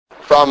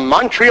From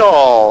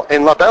Montreal,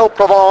 in La Belle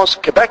Provence,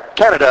 Quebec,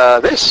 Canada,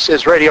 this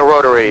is Radio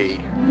Rotary.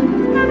 Good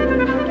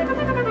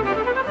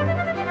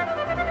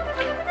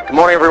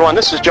morning, everyone.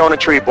 This is Jonah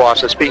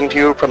Treeboss speaking to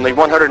you from the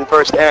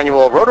 101st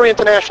Annual Rotary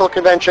International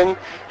Convention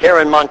here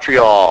in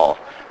Montreal.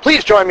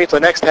 Please join me for the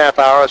next half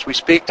hour as we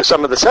speak to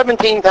some of the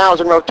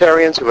 17,000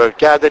 Rotarians who have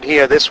gathered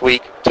here this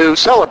week to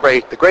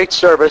celebrate the great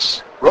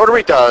service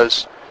Rotary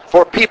does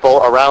for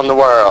people around the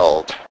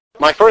world.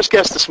 My first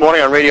guest this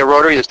morning on Radio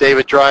Rotary is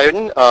David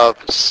Dryden of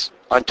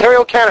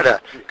Ontario, Canada.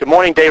 Good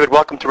morning, David.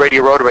 Welcome to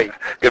Radio Rotary.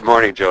 Good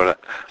morning, Jonah.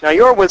 Now,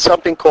 you're with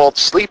something called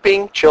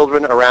Sleeping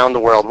Children Around the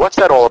World. What's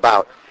that all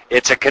about?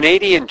 It's a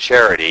Canadian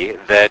charity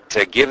that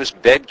gives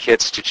bed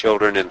kits to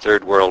children in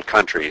third world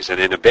countries. And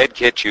in a bed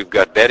kit, you've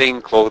got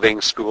bedding, clothing,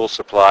 school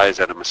supplies,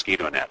 and a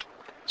mosquito net.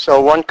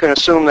 So one can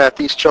assume that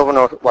these children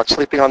are,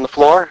 sleeping on the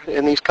floor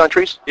in these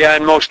countries? Yeah,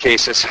 in most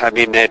cases. I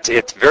mean,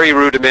 it's very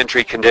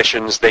rudimentary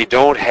conditions. They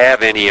don't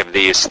have any of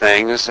these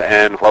things.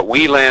 And what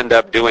we'll end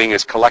up doing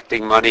is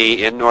collecting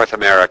money in North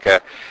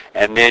America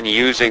and then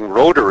using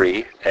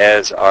Rotary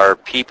as our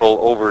people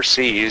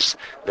overseas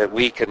that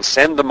we can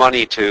send the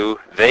money to.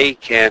 They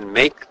can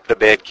make the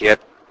bed kit,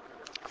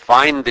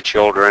 find the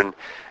children,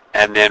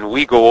 and then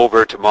we go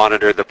over to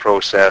monitor the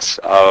process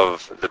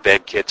of the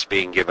bed kits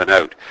being given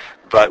out.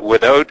 But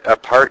without a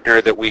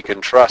partner that we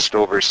can trust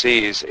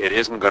overseas, it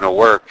isn't going to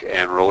work,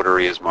 and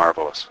Rotary is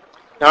marvelous.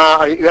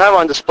 Now, you have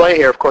on display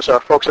here, of course, our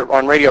folks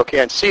on radio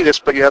can't see this,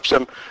 but you have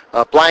some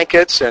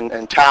blankets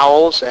and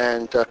towels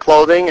and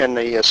clothing and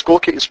the school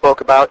kit you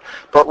spoke about.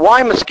 But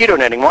why mosquito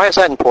netting? Why is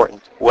that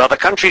important? Well, the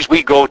countries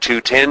we go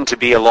to tend to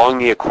be along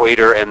the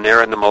equator, and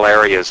they're in the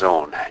malaria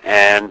zone.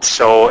 And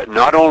so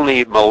not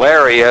only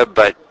malaria,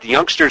 but the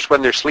youngsters,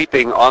 when they're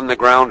sleeping on the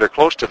ground or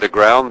close to the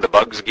ground, the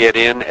bugs get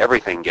in,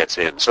 everything gets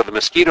in. So the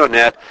mosquito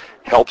net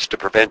helps to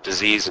prevent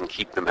disease and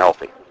keep them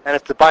healthy. And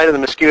it's the bite of the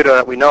mosquito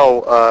that we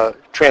know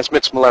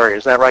transmits malaria.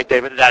 Is that right,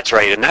 David? That's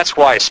right. And that's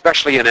why,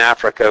 especially in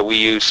Africa, we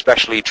use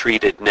specially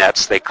treated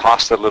nets. They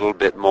cost a little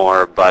bit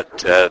more,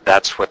 but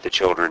that's what the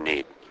children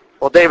need.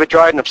 Well, David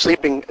Dryden of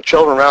Sleeping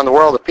Children Around the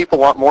World, if people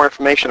want more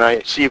information,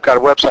 I see you've got a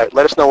website.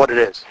 Let us know what it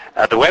is.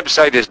 The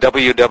website is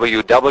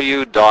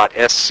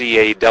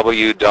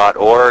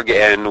www.scaw.org,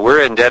 and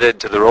we're indebted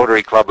to the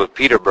Rotary Club of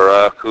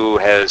Peterborough, who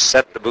has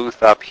set the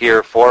booth up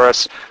here for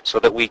us so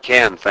that we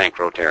can thank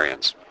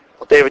Rotarians.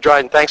 Well, David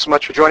Dryden, thanks so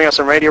much for joining us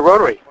on Radio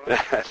Rotary.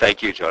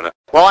 Thank you, Jonah.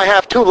 Well, I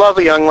have two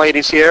lovely young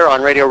ladies here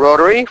on Radio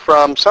Rotary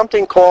from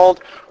something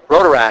called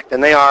Rotaract,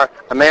 and they are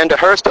Amanda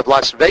Hurst of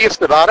Las Vegas,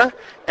 Nevada,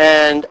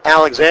 and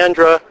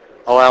Alexandra,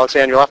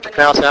 you'll have to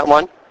pronounce that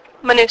one.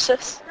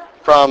 Manusis.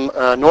 From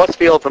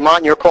Northfield,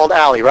 Vermont. You're called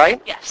Allie,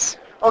 right? Yes.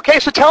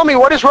 Okay, so tell me,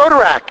 what is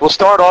Rotaract? We'll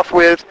start off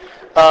with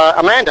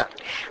Amanda.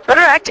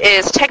 Rotaract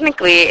is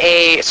technically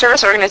a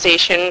service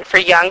organization for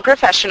young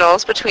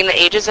professionals between the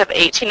ages of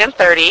 18 and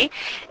 30.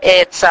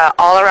 It's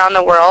all around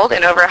the world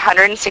in over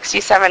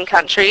 167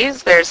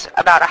 countries. There's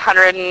about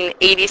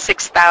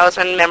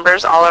 186,000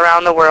 members all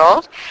around the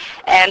world.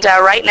 And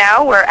right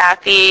now we're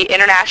at the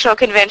International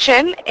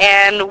Convention,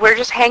 and we're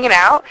just hanging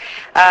out,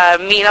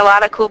 meeting a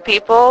lot of cool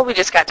people. We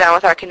just got done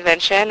with our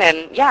convention,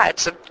 and yeah,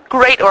 it's a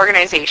great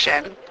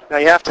organization. Now,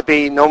 you have to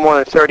be no more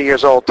than 30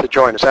 years old to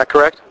join. Is that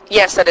correct?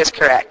 Yes, that is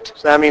correct.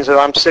 So that means that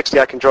I'm 60,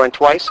 I can join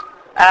twice?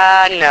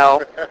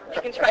 No.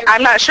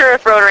 I'm not sure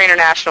if Rotary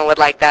International would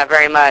like that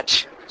very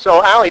much.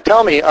 So, Allie,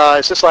 tell me,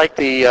 is this like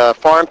the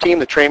farm team,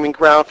 the training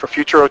ground for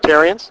future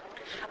Rotarians?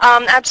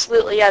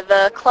 Absolutely, yeah.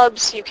 The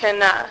clubs, you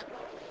can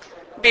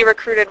be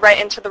recruited right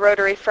into the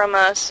Rotary from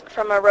a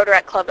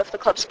Rotaract club. If the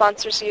club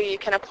sponsors you, you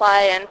can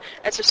apply, and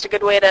it's just a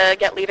good way to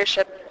get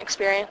leadership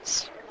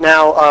experience.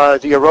 Now,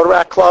 the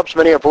Rotaract clubs,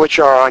 many of which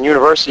are on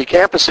university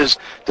campuses,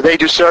 do they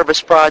do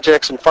service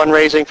projects and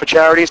fundraising for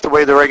charities the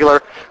way the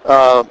regular,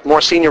 more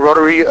senior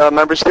Rotary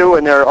members do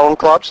in their own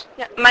clubs?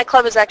 Yeah, my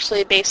club is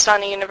actually based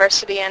on a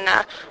university, and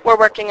we're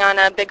working on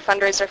a big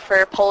fundraiser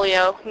for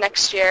polio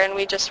next year, and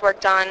we just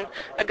worked on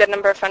a good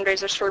number of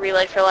fundraisers for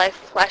Relay for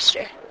Life last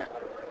year.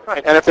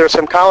 Right, and if there are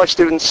some college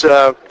students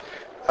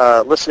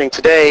listening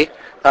today,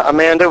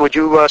 Amanda, would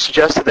you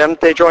suggest to them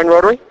that they join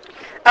Rotary?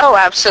 Oh,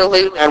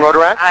 absolutely. And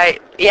Rotaract?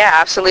 Yeah,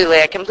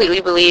 absolutely. I completely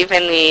believe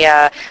in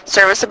the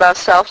service above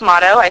self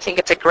motto. I think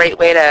it's a great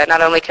way to not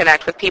only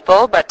connect with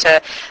people, but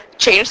to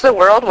change the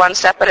world one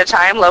step at a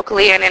time,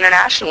 locally and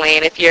internationally.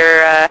 And if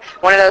you're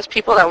one of those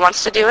people that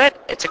wants to do it,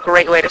 it's a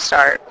great way to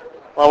start.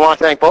 Well, I want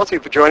to thank both of you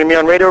for joining me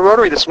on Radio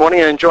Rotary this morning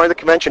and enjoying the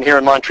convention here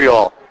in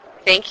Montreal.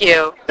 Thank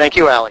you. Thank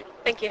you, Allie.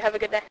 Thank you. Have a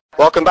good day.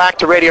 Welcome back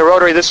to Radio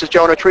Rotary. This is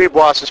Jonah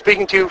Treeboss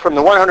speaking to you from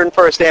the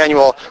 101st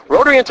Annual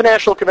Rotary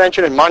International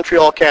Convention in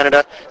Montreal,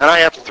 Canada. And I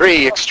have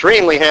three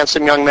extremely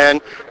handsome young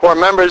men who are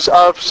members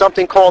of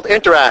something called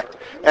Interact.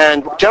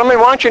 And gentlemen,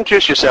 why don't you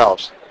introduce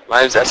yourselves?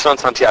 My name is Esteban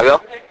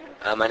Santiago.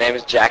 My name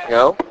is Jack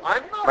No.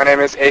 My name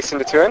is Asen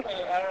Batuin.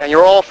 And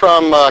you're all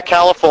from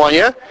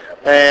California.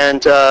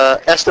 And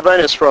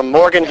Esteban is from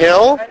Morgan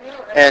Hill.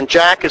 And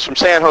Jack is from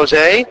San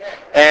Jose.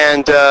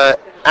 And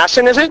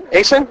Asen, is it?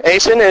 Asen?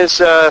 Asen is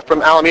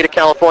from Alameda,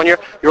 California.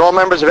 You're all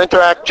members of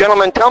Interact.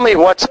 Gentlemen, tell me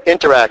what's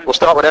Interact. We'll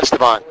start with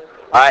Esteban.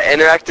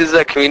 Interact is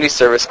a community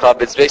service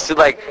club. It's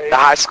basically like the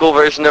high school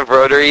version of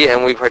Rotary,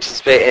 and we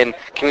participate in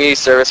community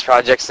service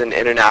projects and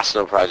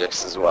international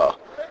projects as well.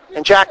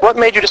 And Jack, what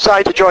made you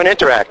decide to join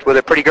Interact? Were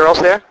there pretty girls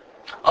there?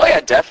 Oh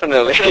yeah,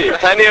 definitely.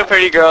 Plenty of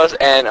pretty girls,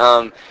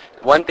 and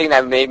one thing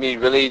that made me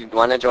really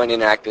want to join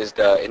Interact is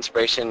the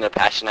inspiration and the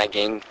passion I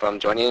gained from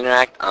joining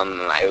Interact.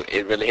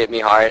 It really hit me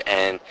hard,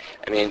 and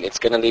I mean, it's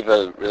going to leave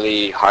a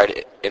really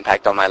hard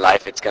impact on my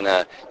life. It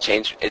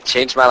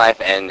changed my life,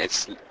 and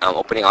it's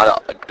opening a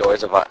lot of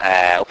doors of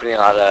opening a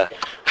lot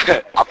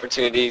of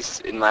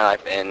opportunities in my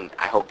life, and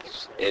I hope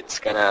it's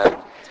going to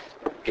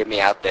get me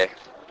out there.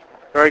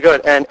 Very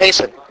good. And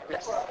Asen,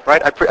 Yes.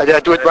 right? Did I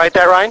do it right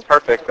there, Ryan?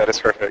 Perfect. That is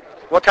perfect.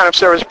 What kind of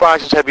service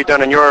projects have you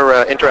done in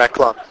your Interact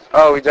club?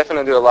 Oh, we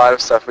definitely do a lot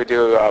of stuff. We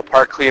do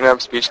park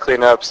cleanups, beach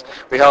cleanups.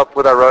 We help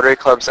with our Rotary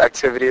Club's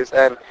activities,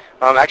 and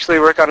actually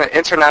work on an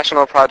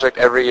international project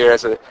every year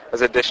as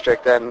a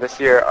district. And this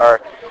year,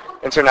 our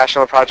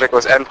international project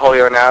was End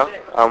Polio Now.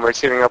 We're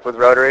teaming up with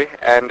Rotary,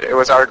 and it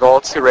was our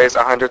goal to raise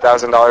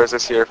 $100,000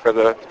 this year for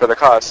the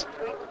cause.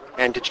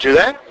 And did you do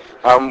that?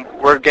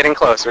 We're getting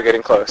close. We're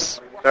getting close.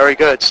 Very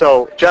good.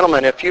 So,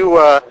 gentlemen, if you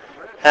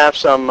have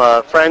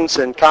some friends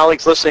and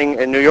colleagues listening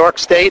in New York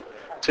State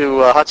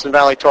to Hudson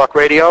Valley Talk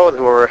Radio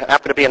who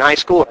happen to be in high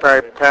school,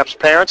 or perhaps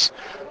parents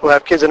who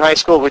have kids in high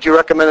school, would you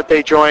recommend that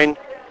they join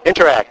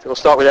Interact? We'll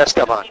start with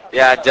Esteban.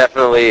 Yeah,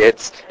 definitely.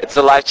 It's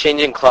a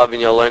life-changing club, and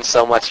you'll learn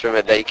so much from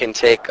it that you can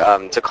take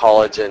to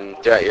college and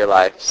throughout your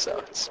life, so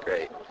it's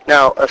great.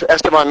 Now,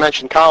 Esteban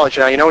mentioned college.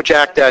 Now, you know,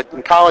 Jack, that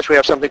in college we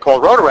have something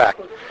called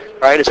Rotaract,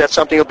 right? Is that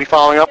something you'll be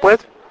following up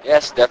with?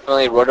 Yes,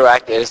 definitely.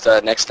 Rotaract is the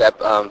next step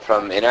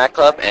from Interact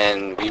Club,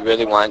 and we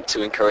really want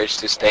to encourage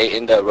to stay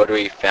in the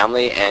Rotary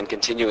family and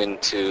continue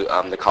into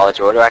the College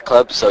Rotaract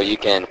Club so you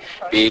can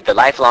be the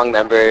lifelong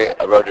member,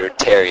 a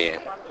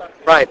Rotarian.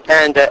 Right.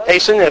 And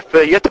Asen, if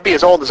you have to be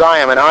as old as I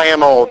am, and I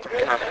am old,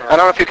 I don't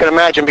know if you can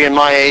imagine being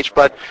my age,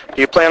 but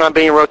do you plan on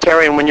being a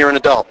Rotarian when you're an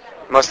adult?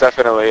 Most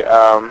definitely.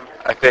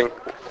 I think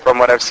from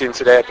what I've seen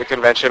today at the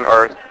convention,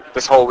 or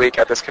this whole week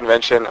at this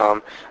convention,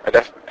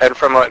 and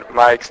from what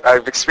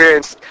I've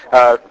experienced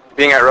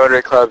being at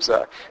Rotary Clubs,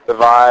 the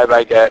vibe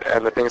I get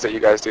and the things that you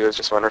guys do is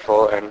just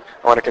wonderful, and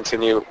I want to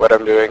continue what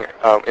I'm doing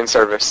in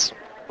service.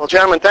 Well,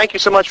 gentlemen, thank you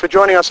so much for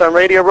joining us on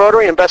Radio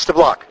Rotary, and best of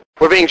luck.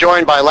 We're being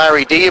joined by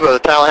Larry Deeb of the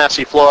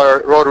Tallahassee,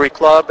 Florida Rotary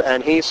Club,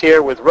 and he's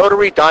here with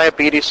Rotary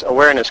Diabetes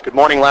Awareness. Good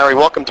morning, Larry.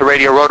 Welcome to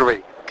Radio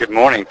Rotary. Good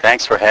morning.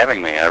 Thanks for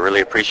having me. I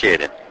really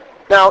appreciate it.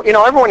 Now, you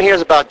know, everyone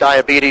hears about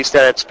diabetes,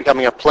 that it's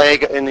becoming a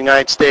plague in the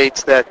United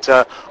States, that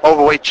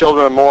overweight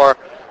children are more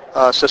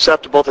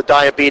susceptible to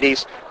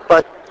diabetes.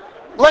 But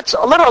let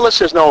our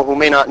listeners know who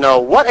may not know,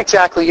 what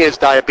exactly is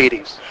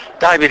diabetes?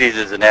 Diabetes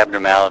is an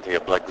abnormality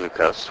of blood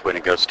glucose when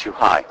it goes too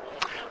high.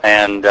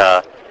 And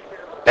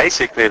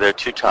basically there are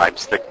two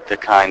types. The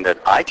kind that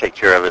I take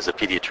care of as a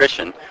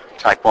pediatrician,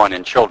 type 1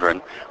 in children,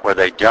 where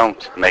they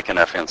don't make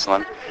enough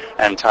insulin,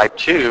 and type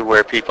 2,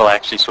 where people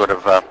actually sort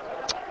of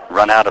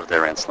run out of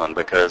their insulin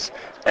because,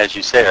 as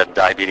you said,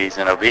 diabetes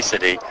and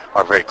obesity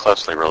are very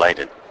closely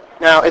related.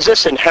 Now, is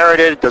this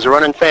inherited? Does it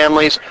run in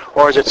families?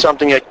 Or is it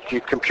something that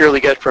you can purely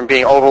get from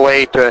being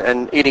overweight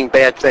and eating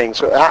bad things?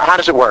 How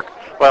does it work?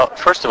 Well,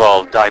 first of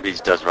all, diabetes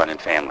does run in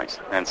families.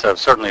 And so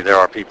certainly there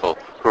are people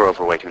who are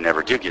overweight who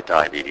never do get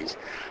diabetes.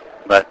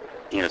 But,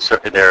 you know,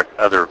 there are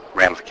other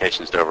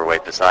ramifications to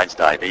overweight besides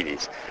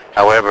diabetes.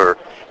 However,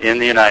 in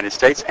the United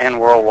States and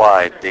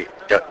worldwide, the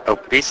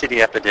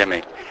obesity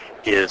epidemic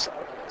is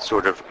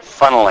sort of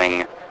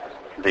funneling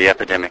the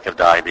epidemic of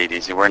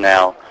diabetes. And we're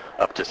now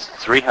up to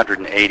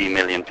 380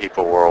 million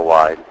people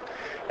worldwide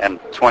and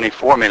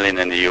 24 million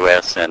in the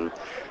U.S. And,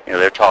 you know,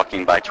 they're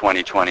talking by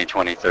 2020,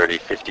 2030,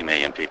 50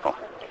 million people.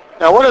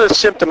 Now, what are the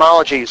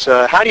symptomologies?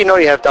 How do you know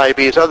you have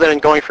diabetes other than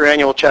going for your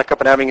annual checkup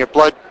and having your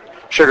blood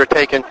sugar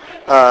taken,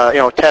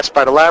 test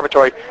by the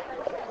laboratory?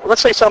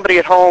 Let's say somebody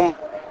at home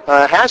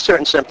has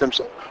certain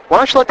symptoms. Why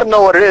don't you let them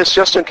know what it is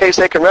just in case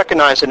they can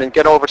recognize it and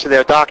get over to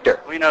their doctor?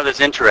 We know that's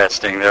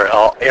interesting.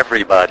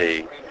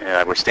 Everybody,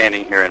 we're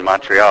standing here in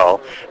Montreal.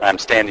 I'm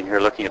standing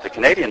here looking at the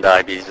Canadian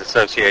Diabetes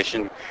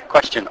Association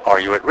question, are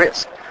you at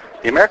risk?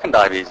 The American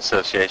Diabetes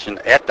Association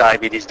at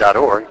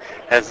diabetes.org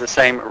has the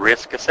same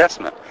risk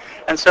assessment.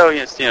 And so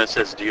it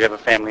says, do you have a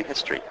family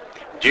history?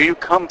 Do you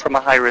come from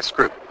a high-risk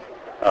group?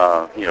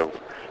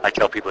 I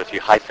tell people if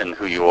you hyphen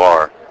who you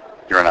are,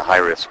 you're in a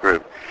high-risk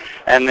group.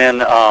 And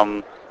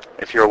then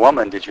if you're a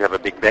woman, did you have a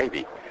big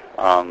baby?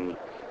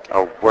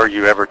 Or were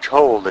you ever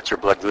told that your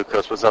blood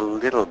glucose was a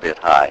little bit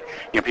high?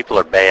 You know, people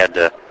are bad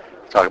to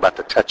talk about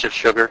the touch of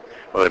sugar.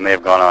 Well, it may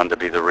have gone on to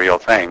be the real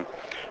thing.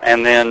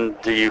 And then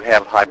do you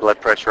have high blood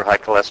pressure, high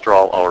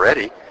cholesterol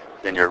already?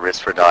 Then you're at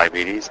risk for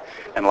diabetes.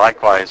 And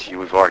likewise,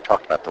 we've already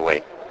talked about the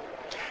weight.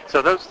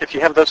 So if you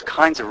have those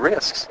kinds of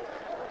risks,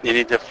 you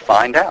need to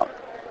find out.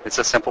 It's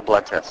a simple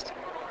blood test.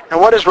 And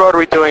what is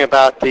Rotary doing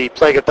about the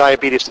plague of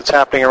diabetes that's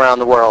happening around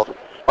the world?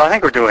 Well, I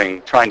think we're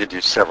trying to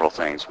do several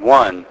things.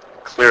 One,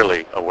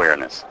 clearly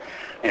awareness.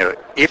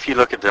 If you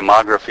look at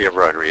demography of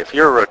Rotary, if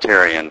you're a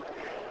Rotarian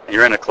and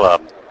you're in a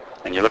club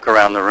and you look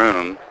around the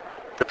room,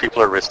 the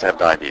people at risk to have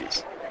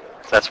diabetes.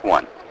 That's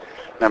one.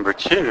 Number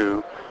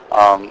two,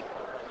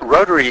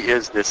 Rotary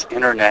is this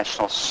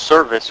international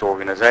service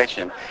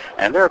organization,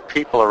 and there are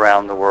people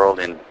around the world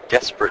in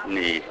desperate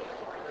need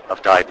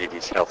of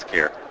diabetes health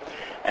care.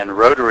 And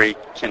Rotary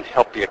can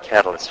help be a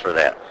catalyst for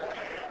that.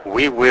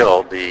 We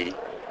will be,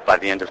 by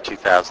the end of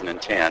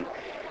 2010,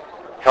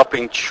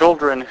 helping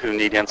children who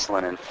need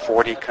insulin in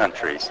 40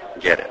 countries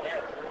get it.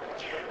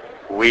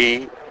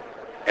 We,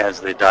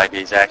 as the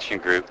Diabetes Action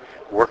Group,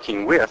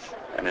 working with,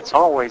 and it's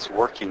always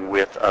working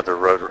with other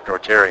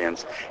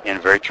Rotarians in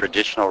very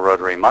traditional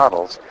Rotary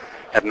models,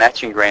 have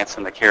matching grants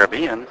in the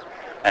Caribbean,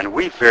 and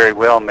we very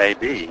well may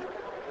be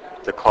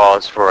the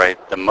cause for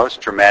the most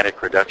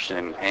dramatic reduction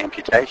in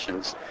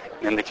amputations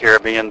in the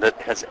Caribbean that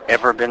has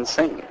ever been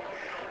seen.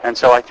 And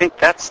so I think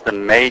that's the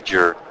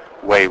major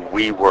way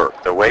we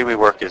work. The way we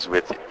work is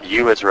with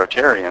you as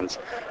Rotarians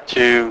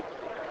to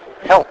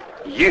help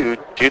you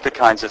do the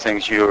kinds of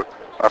things you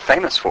are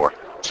famous for,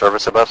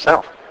 service above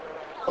self.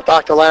 Well,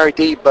 Dr. Larry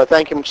Deeb,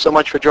 thank you so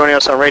much for joining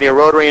us on Radio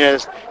Rotary.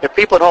 And if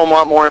people at home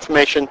want more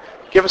information,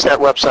 give us that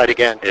website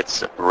again.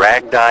 It's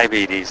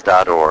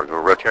ragdiabetes.org,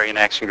 or Rotarian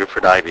Action Group for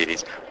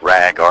Diabetes,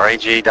 RAG,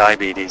 R-A-G,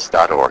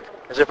 diabetes.org.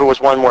 As if it was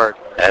one word.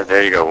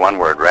 There you go, one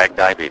word, RAG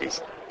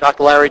Diabetes.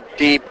 Dr. Larry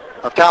Deeb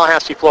of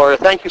Tallahassee, Florida,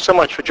 thank you so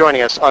much for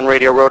joining us on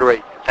Radio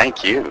Rotary.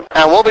 Thank you.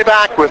 And we'll be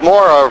back with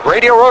more of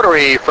Radio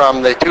Rotary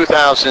from the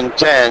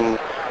 2010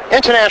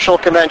 International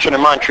Convention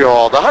in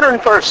Montreal, the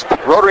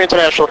 101st Rotary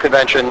International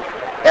Convention,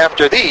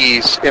 after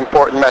these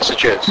important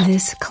messages.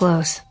 This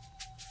close.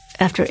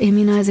 After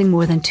immunizing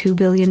more than 2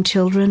 billion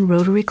children,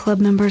 Rotary Club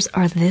members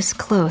are this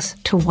close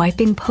to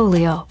wiping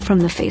polio from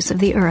the face of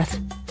the earth.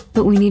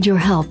 But we need your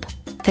help.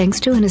 Thanks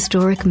to an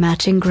historic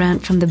matching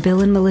grant from the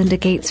Bill and Melinda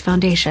Gates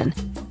Foundation,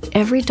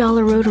 every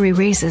dollar Rotary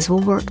raises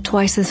will work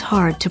twice as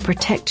hard to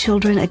protect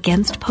children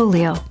against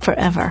polio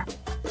forever.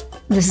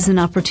 This is an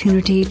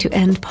opportunity to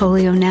end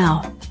polio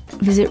now.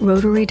 Visit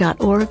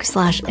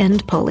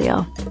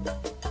rotary.org/endpolio.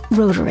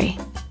 Rotary.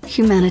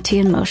 Humanity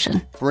in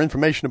motion. For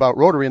information about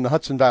Rotary in the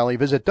Hudson Valley,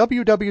 visit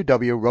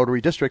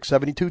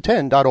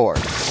www.rotarydistrict7210.org.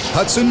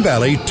 Hudson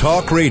Valley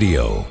Talk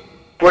Radio.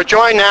 We're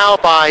joined now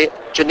by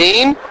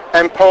Janine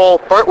and Paul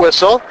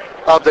Birtwistle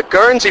of the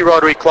Guernsey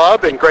Rotary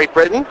Club in Great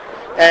Britain.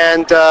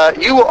 And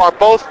you are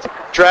both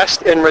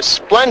dressed in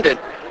resplendent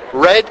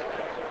red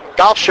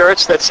golf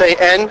shirts that say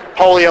End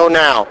Polio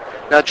Now.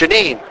 Now,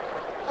 Janine,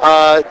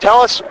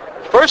 tell us,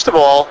 first of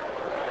all,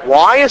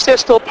 why is there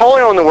still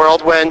polio in the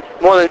world when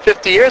more than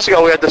 50 years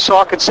ago we had the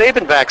Salk and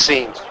Sabin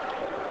vaccines?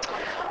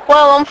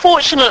 Well,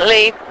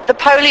 unfortunately, the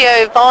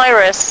polio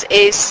virus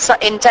is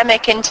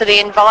endemic into the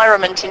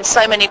environment in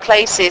so many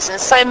places and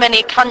so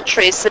many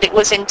countries that it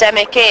was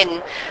endemic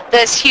in.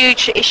 There's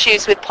huge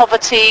issues with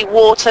poverty,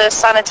 water,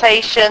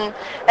 sanitation,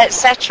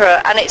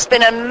 etc. And it's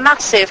been a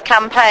massive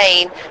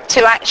campaign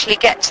to actually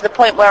get to the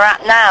point we're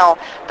at now.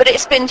 But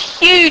it's been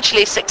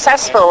hugely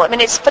successful. I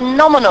mean, it's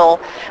phenomenal.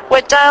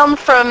 We're down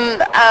from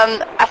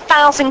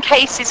 1,000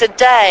 cases a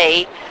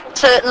day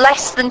to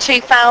less than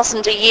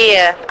 2,000 a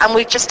year, and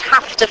we just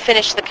have to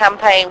finish the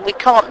campaign. We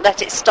can't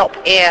let it stop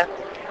here.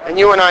 And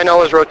you and I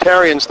know as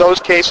Rotarians, those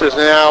cases are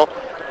now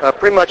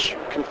pretty much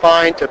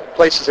confined to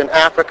places in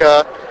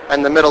Africa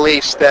and the Middle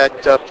East,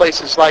 that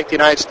places like the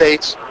United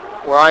States,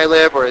 where I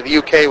live, or the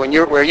UK,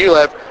 where you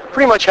live,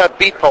 pretty much have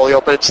beat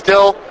polio, but it's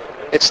still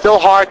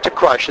hard to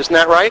crush. Isn't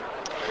that right?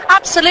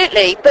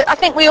 Absolutely, but I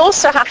think we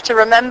also have to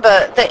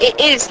remember that it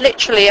is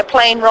literally a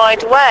plane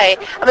ride away.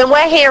 I mean,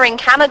 we're here in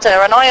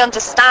Canada, and I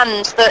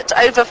understand that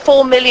over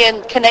 4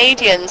 million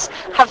Canadians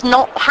have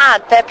not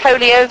had their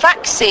polio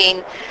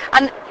vaccine.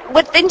 And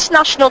with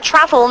international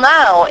travel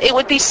now, it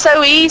would be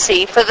so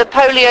easy for the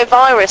polio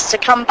virus to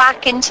come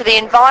back into the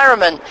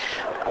environment.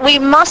 We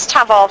must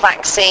have our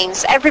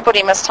vaccines.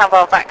 Everybody must have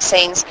our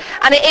vaccines.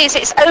 And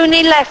it's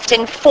only left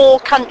in 4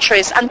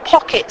 countries and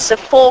pockets of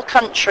 4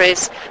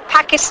 countries: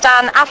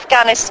 Pakistan,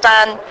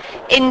 Afghanistan,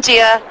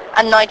 India,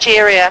 and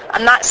Nigeria.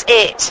 And that's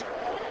it.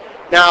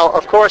 Now,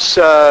 of course,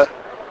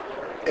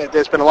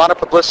 there's been a lot of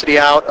publicity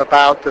out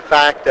about the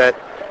fact that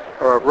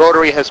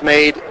Rotary has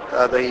made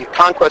the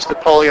conquest of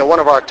polio one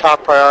of our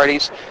top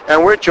priorities.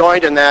 And we're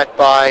joined in that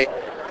by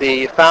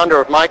the founder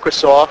of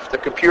Microsoft, the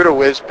computer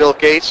whiz, Bill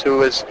Gates, who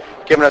has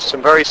given us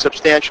some very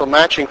substantial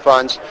matching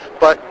funds.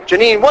 But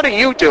Janine, what are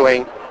you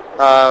doing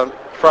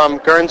from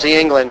Guernsey,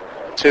 England,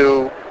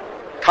 to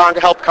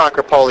help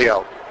conquer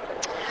polio?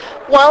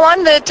 Well,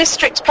 I'm the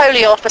District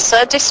Polio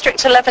Officer,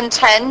 District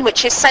 1110,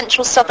 which is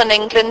central southern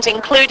England,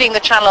 including the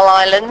Channel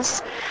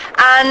Islands.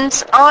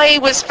 And I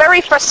was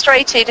very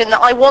frustrated in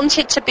that I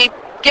wanted to be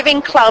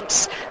giving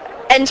clubs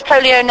End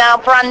Polio Now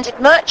branded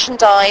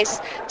merchandise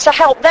to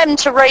help them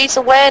to raise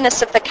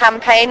awareness of the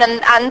campaign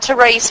and to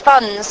raise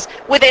funds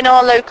within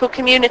our local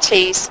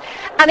communities.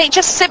 And it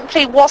just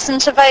simply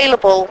wasn't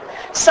available.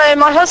 So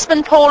my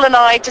husband Paul and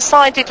I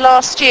decided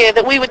last year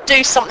that we would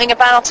do something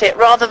about it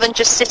rather than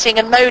just sitting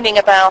and moaning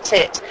about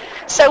it.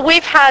 So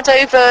we've had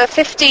over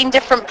 15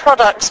 different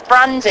products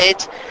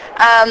branded.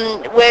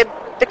 We're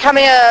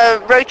becoming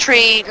a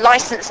Rotary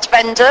licensed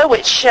vendor,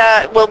 which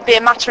will be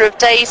a matter of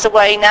days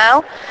away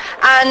now.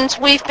 And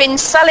we've been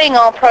selling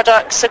our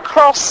products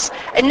across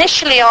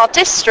initially our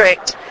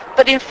district,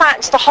 but in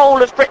fact the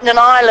whole of Britain and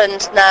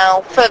Ireland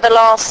now for the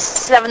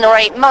last 7 or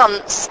 8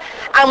 months.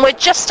 And we're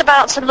just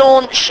about to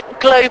launch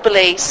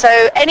globally. So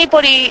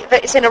anybody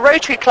that is in a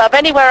Rotary Club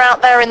anywhere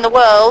out there in the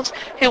world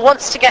who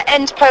wants to get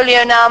End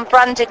Polio Now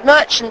branded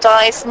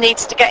merchandise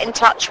needs to get in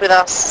touch with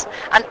us.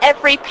 And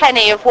every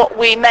penny of what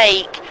we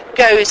make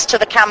goes to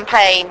the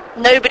campaign.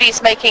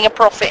 Nobody's making a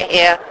profit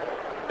here.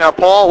 Now,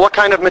 Paul, what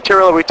kind of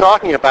material are we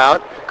talking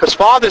about? Because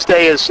Father's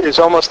Day is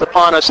almost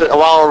upon us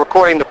while we're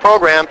recording the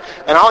program,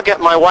 and I'll get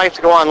my wife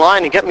to go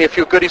online and get me a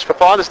few goodies for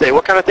Father's Day.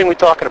 What kind of thing are we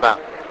talking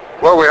about?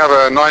 Well, we have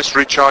a nice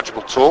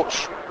rechargeable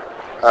torch.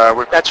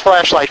 That's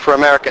flashlight for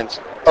Americans.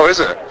 Oh, is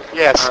it?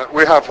 Yes.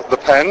 We have the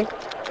pen,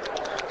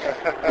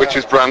 which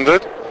is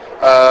branded.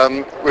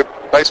 With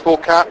baseball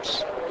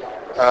caps.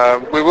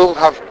 We will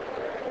have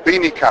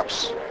beanie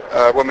caps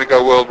when we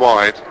go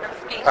worldwide,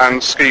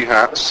 and ski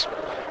hats.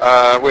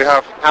 We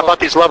have. How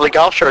about these lovely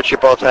golf shirts you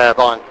both have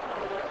on?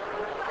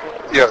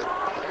 Yeah.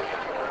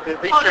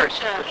 These shirts.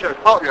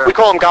 Yeah. We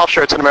call them golf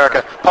shirts in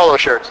America. Polo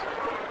shirts.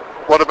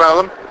 What about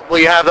them? Will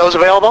you have those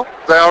available?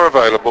 They are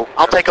available.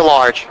 I'll take a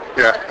large.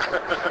 Yeah.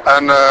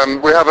 And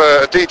we have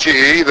a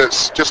DGE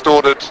that's just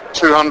ordered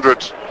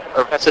 200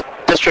 of... That's a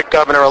district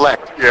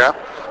governor-elect. Yeah.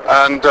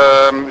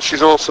 And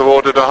she's also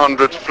ordered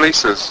 100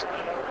 fleeces,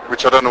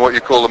 which I don't know what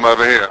you call them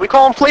over here. We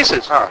call them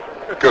fleeces. Ah,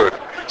 good.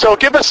 So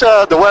give us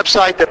the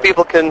website that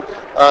people can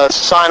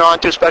sign on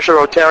to, Special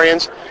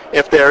Rotarians,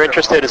 if they're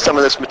interested in some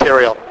of this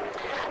material.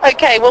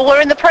 Okay, well,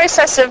 we're in the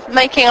process of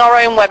making our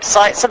own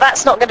website, so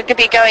that's not going to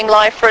be going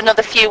live for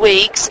another few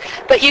weeks.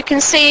 But you can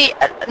see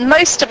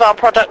most of our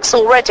products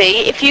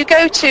already. If you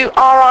go to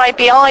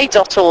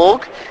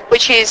ribi.org,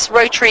 which is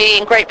Rotary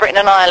in Great Britain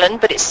and Ireland,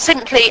 but it's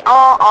simply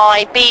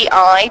ribi.org,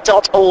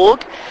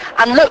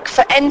 and look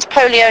for End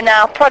Polio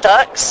Now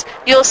products,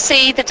 you'll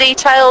see the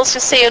details,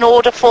 you'll see an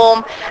order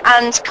form,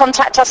 and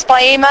contact us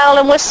by email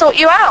and we'll sort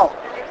you out.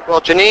 Well,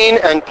 Janine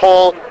and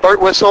Paul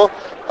Birtwistle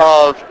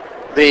of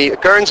the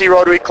Guernsey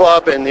Rotary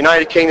Club in the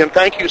United Kingdom,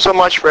 thank you so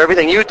much for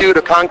everything you do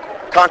to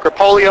conquer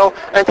polio,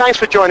 and thanks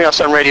for joining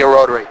us on Radio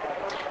Rotary.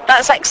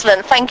 That's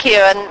excellent, thank you,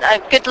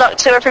 and good luck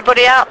to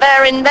everybody out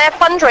there in their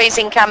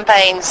fundraising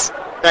campaigns.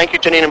 Thank you,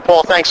 Janine and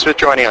Paul. Thanks for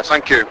joining us.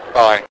 Thank you.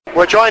 Bye.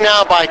 We're joined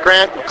now by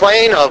Grant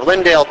McLean of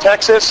Lindale,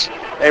 Texas,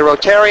 a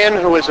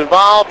Rotarian who is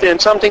involved in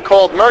something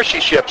called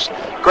Mercy Ships.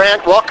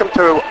 Grant, welcome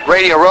to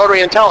Radio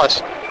Rotary, and tell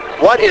us,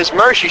 what is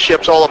Mercy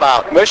Ships all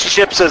about? Mercy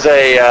Ships is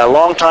a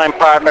longtime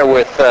partner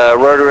with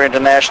Rotary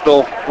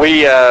International.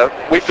 We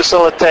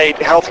facilitate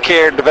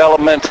healthcare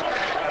development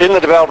in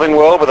the developing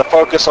world with a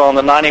focus on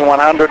the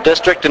 9100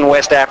 district in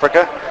West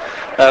Africa.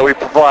 We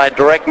provide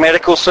direct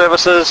medical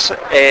services,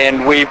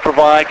 and we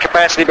provide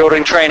capacity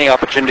building training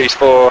opportunities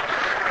for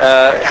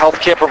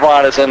healthcare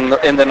providers in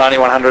the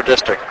 9100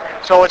 district.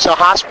 So it's a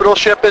hospital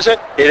ship, is it?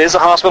 It is a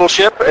hospital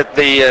ship.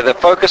 The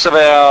focus of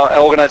our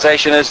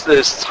organization is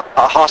this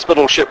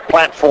hospital ship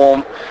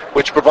platform,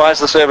 which provides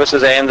the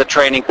services and the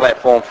training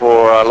platform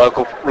for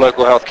local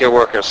healthcare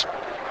workers.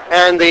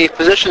 And the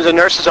physicians and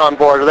nurses on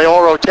board, are they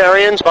all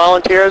Rotarians,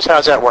 volunteers?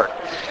 How's that work?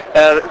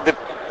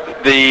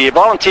 The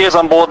volunteers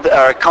on board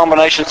are a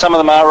combination. Some of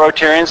them are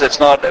Rotarians. It's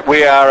not.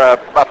 We are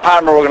a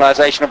partner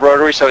organization of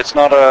Rotary, so it's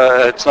not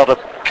a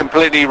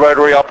completely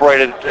Rotary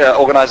operated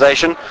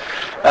organization.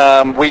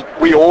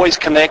 We always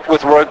connect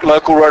with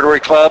local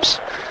Rotary clubs,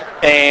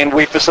 and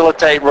we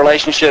facilitate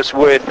relationships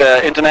with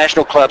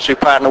international clubs who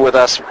partner with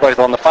us both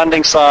on the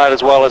funding side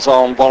as well as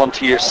on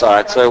volunteer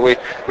side. So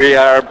we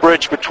are a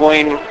bridge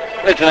between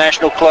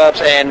international clubs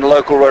and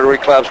local Rotary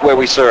clubs where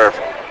we serve.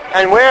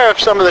 And where have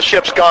some of the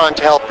ships gone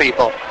to help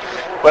people?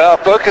 Well, our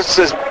focus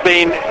has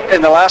been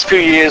in the last few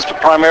years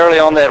primarily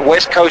on that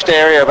west coast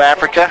area of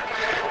Africa.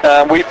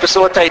 We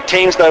facilitate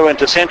teams, though,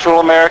 into Central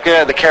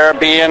America, the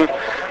Caribbean,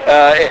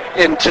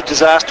 into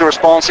disaster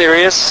response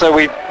areas. So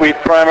we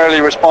primarily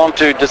respond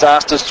to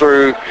disasters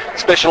through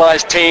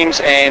specialized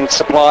teams and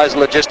supplies and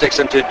logistics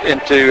into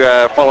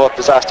follow-up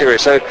disaster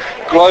areas. So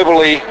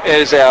globally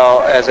is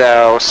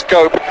our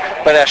scope,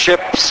 but our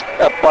ships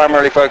are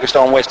primarily focused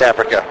on West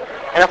Africa.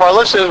 And if our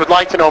listeners would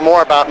like to know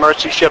more about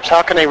Mercy Ships,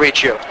 how can they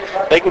reach you?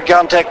 They can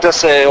contact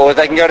us, or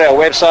they can go to our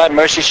website,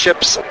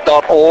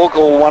 mercyships.org,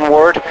 all one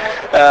word.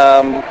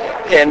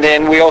 And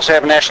then we also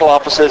have national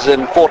offices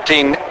in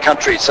 14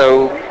 countries,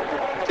 so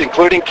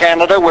including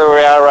Canada, where we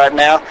are right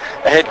now.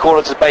 The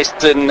headquarters is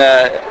based in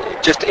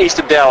just east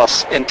of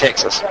Dallas in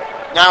Texas.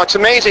 Now, it's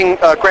amazing,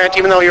 Grant,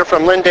 even though you're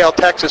from Lindale,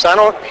 Texas, I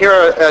don't hear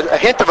a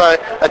hint of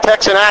a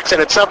Texan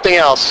accent. It's something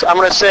else. I'm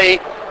going to say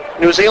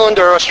New Zealand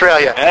or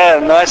Australia?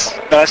 Nice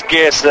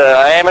guess.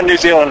 I am a New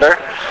Zealander.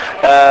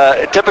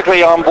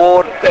 Typically on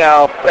board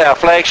our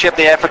flagship,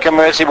 the African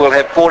Mercy, will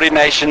have 40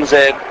 nations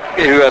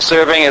who are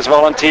serving as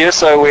volunteers,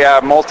 so we are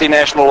a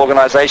multinational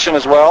organization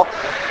as well,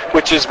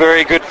 which is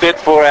very good fit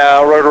for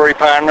our Rotary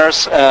partners.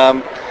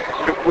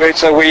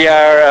 So we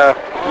are,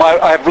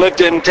 I've lived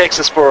in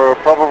Texas for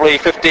probably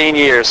 15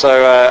 years,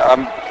 so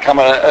I'm kind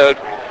of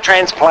a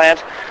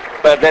transplant,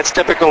 but that's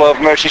typical of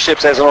Mercy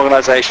Ships as an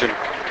organization.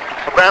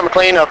 Grant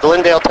McLean of the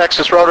Lindale,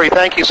 Texas Rotary,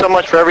 thank you so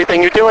much for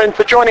everything you do and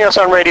for joining us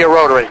on Radio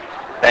Rotary.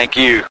 Thank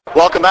you.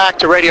 Welcome back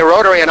to Radio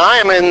Rotary, and I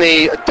am in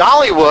the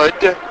Dollywood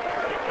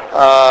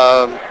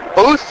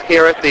booth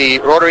here at the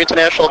Rotary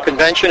International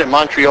Convention in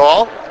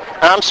Montreal.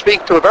 And I'm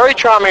speaking to a very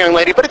charming young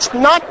lady, but it's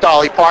not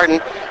Dolly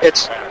Parton,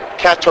 it's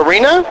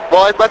Katarina.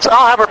 Well,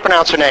 I'll have her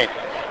pronounce her name.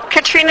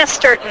 Katrina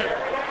Sturton.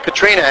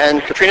 Katrina,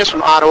 and Katrina's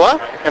from Ottawa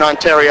in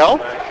Ontario.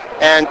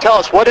 And tell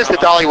us, what is the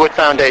Dollywood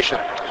Foundation?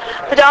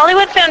 The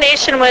Dollywood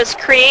Foundation was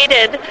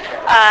created.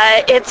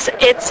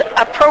 It's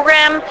a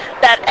program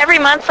that every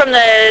month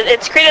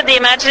it's created the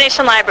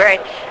Imagination Library.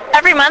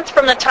 Every month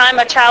from the time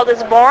a child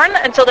is born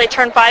until they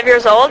turn 5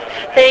 years old,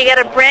 they get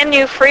a brand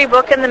new free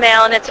book in the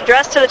mail, and it's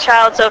addressed to the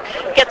child, so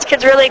it gets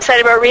kids really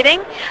excited about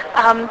reading.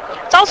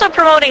 It's also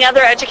promoting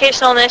other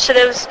educational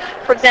initiatives,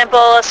 for example,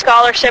 a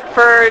scholarship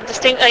for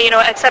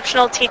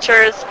exceptional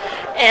teachers,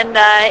 and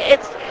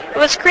it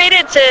was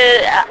created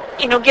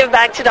to give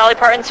back to Dolly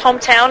Parton's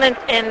hometown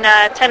in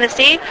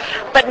Tennessee,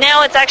 but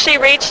now it's actually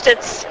reached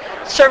its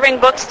serving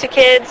books to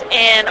kids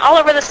in all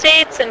over the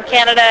States and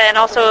Canada and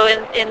also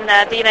in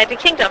the United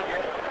Kingdom.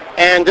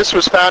 And this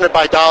was founded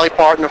by Dolly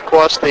Parton, of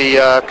course,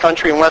 the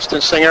country and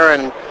western singer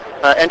and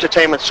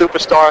entertainment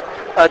superstar.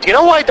 Do you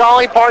know why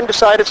Dolly Parton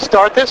decided to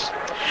start this?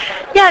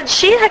 Yeah,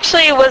 she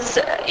actually was,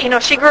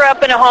 she grew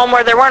up in a home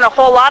where there weren't a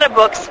whole lot of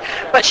books,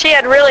 but she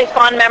had really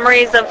fond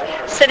memories of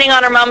sitting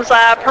on her mom's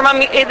lap. Her mom,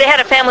 they had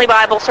a family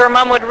Bible, so her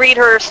mom would read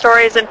her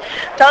stories, and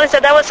Dolly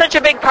said that was such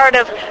a big part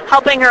of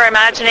helping her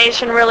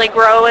imagination really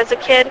grow as a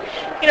kid.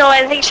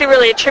 I think she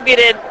really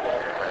attributed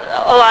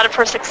a lot of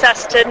her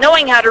success to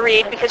knowing how to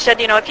read, because she said,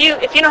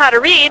 if you know how to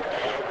read,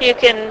 you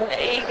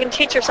can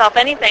teach yourself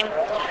anything.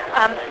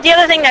 The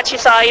other thing that she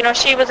saw,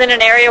 she was in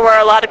an area where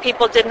a lot of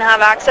people didn't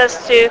have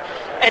access to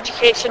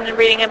education and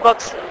reading and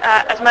books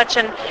as much,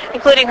 and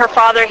including her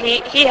father,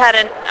 he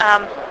hadn't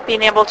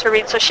been able to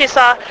read. So she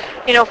saw,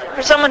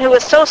 for someone who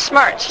was so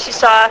smart, she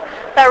saw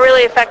that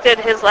really affected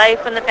his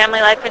life and the family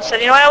life, and she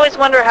said, I always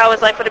wonder how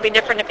his life would have been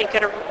different if he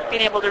could have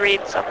been able to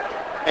read. So.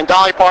 And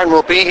Dolly Parton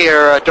will be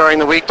here during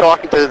the week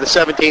talking to the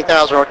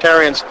 17,000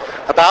 Rotarians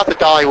about the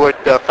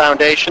Dollywood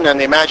Foundation and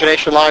the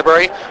Imagination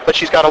Library. But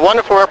she's got a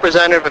wonderful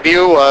representative of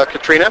you,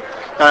 Katrina.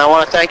 And I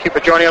want to thank you for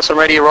joining us on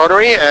Radio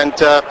Rotary and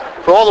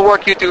for all the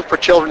work you do for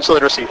children's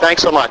literacy.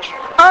 Thanks so much.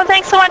 Oh,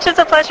 thanks so much. It's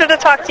a pleasure to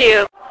talk to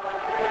you.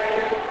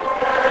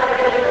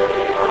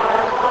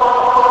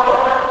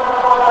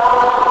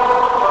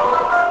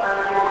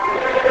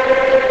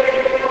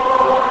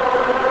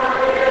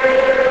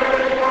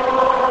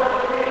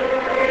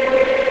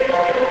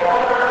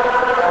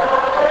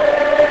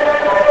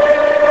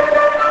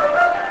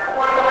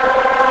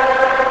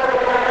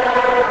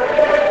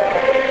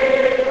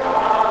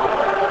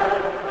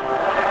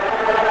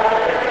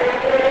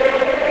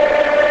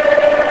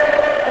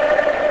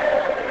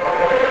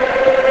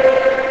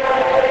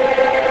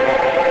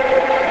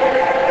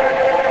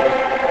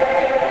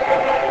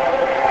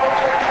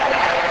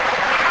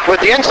 With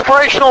the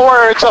inspirational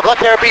words of Let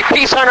There Be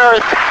Peace on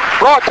Earth,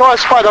 brought to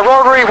us by the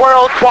Rotary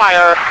World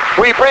Choir,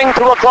 we bring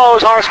to a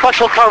close our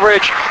special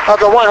coverage of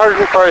the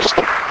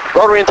 101st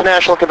Rotary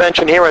International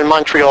Convention here in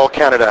Montreal,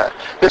 Canada.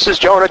 This is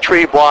Jonah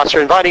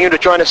Treebwasser inviting you to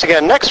join us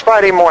again next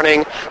Friday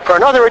morning for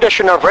another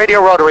edition of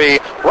Radio Rotary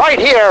right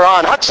here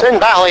on Hudson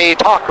Valley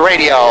Talk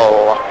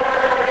Radio.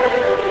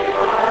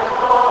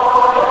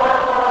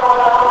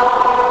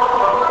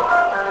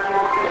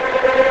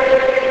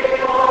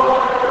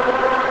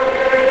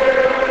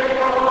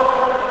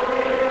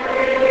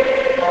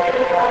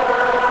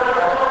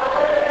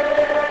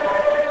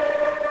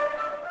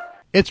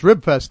 It's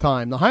Ribfest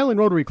time. The Highland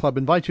Rotary Club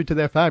invites you to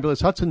their fabulous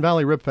Hudson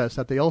Valley Ribfest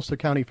at the Ulster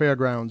County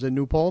Fairgrounds in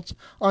New Paltz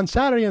on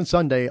Saturday and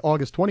Sunday,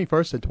 August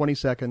 21st and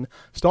 22nd,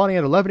 starting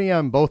at 11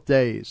 a.m. both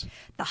days.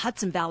 The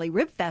Hudson Valley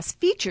Ribfest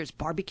features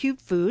barbecued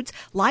foods,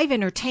 live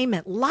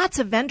entertainment, lots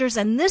of vendors,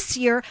 and this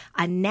year,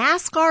 a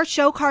NASCAR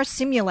show car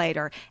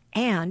simulator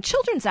and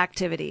children's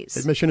activities.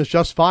 Admission is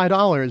just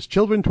 $5.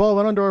 Children 12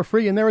 and under are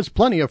free, and there is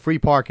plenty of free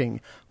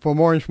parking. For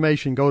more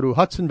information, go to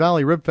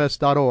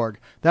HudsonValleyRibFest.org.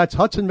 That's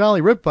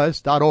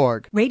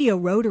HudsonValleyRibFest.org. Radio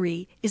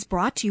Rotary is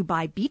brought to you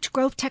by Beech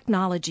Grove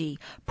Technology,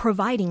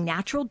 providing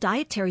natural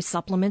dietary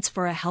supplements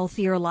for a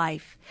healthier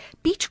life.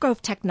 Beech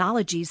Grove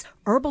Technology's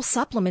herbal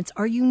supplements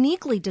are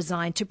uniquely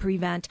designed to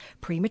prevent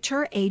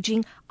premature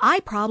aging, eye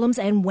problems,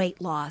 and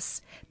weight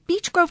loss.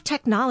 Beech Grove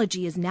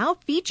Technology is now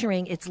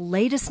featuring its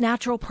latest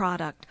natural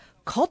product,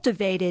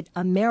 cultivated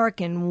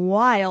American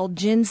wild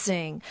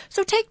ginseng.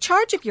 So take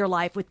charge of your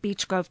life with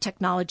Beech Grove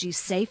Technologies'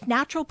 safe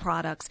natural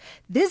products.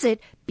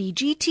 Visit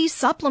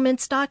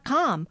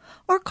bgtsupplements.com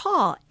or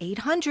call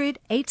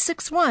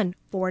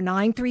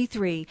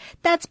 800-861-4933.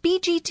 That's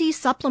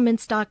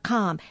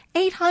bgtsupplements.com,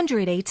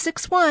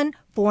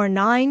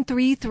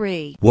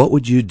 800-861-4933. What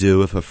would you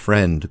do if a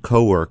friend,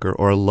 coworker,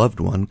 or a loved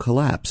one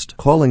collapsed?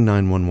 Calling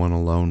 911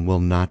 alone will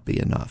not be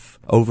enough.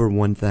 Over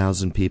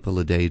 1,000 people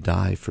a day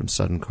die from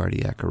sudden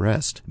cardiac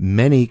arrest.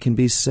 Many can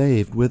be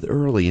saved with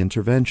early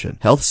intervention.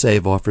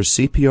 HealthSave offers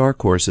CPR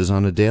courses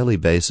on a daily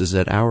basis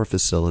at our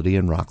facility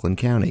in Rockland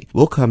County.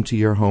 We'll come to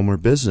your home or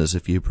business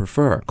if you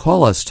prefer.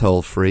 Call us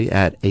toll-free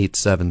at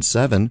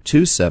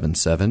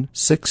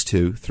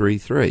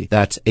 877-277-6233.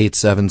 That's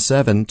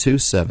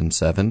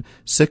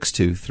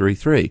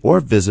 877-277-6233. Or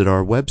visit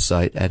our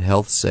website at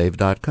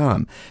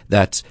healthsave.com.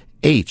 That's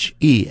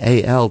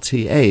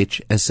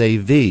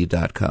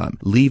HEALTHSAV.com.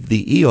 Leave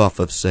the E off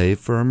of SAVE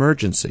for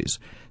emergencies.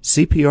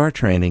 CPR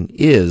training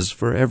is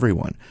for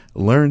everyone.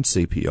 Learn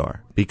CPR.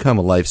 Become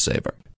a lifesaver.